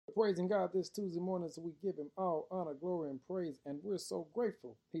Praising God this Tuesday morning, so we give him all honor, glory, and praise. And we're so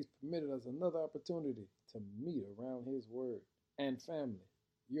grateful he's permitted us another opportunity to meet around his word. And family,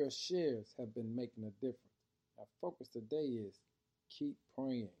 your shares have been making a difference. Our focus today is keep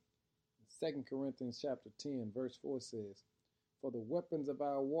praying. 2 Corinthians chapter 10, verse 4 says, "For the weapons of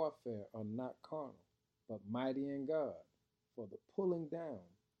our warfare are not carnal, but mighty in God, for the pulling down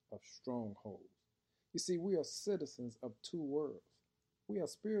of strongholds." You see, we are citizens of two worlds. We are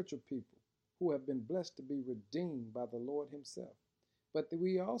spiritual people who have been blessed to be redeemed by the Lord himself. But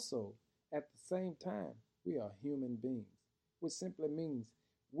we also, at the same time, we are human beings, which simply means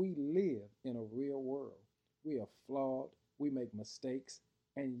we live in a real world. We are flawed, we make mistakes,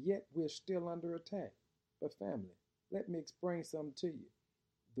 and yet we're still under attack. But family, let me explain something to you.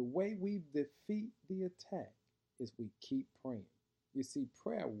 The way we defeat the attack is we keep praying. You see,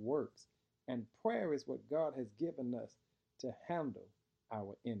 prayer works, and prayer is what God has given us to handle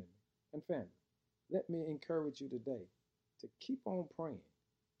our enemy. And family, let me encourage you today to keep on praying.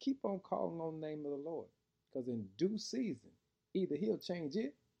 Keep on calling on the name of the Lord, because in due season, either he'll change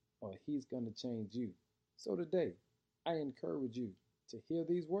it or he's going to change you. So today, I encourage you to hear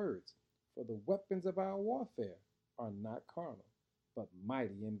these words. For the weapons of our warfare are not carnal, but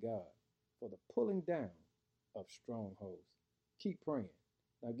mighty in God, for the pulling down of strongholds. Keep praying.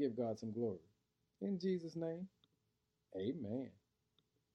 Now give God some glory. In Jesus' name, amen.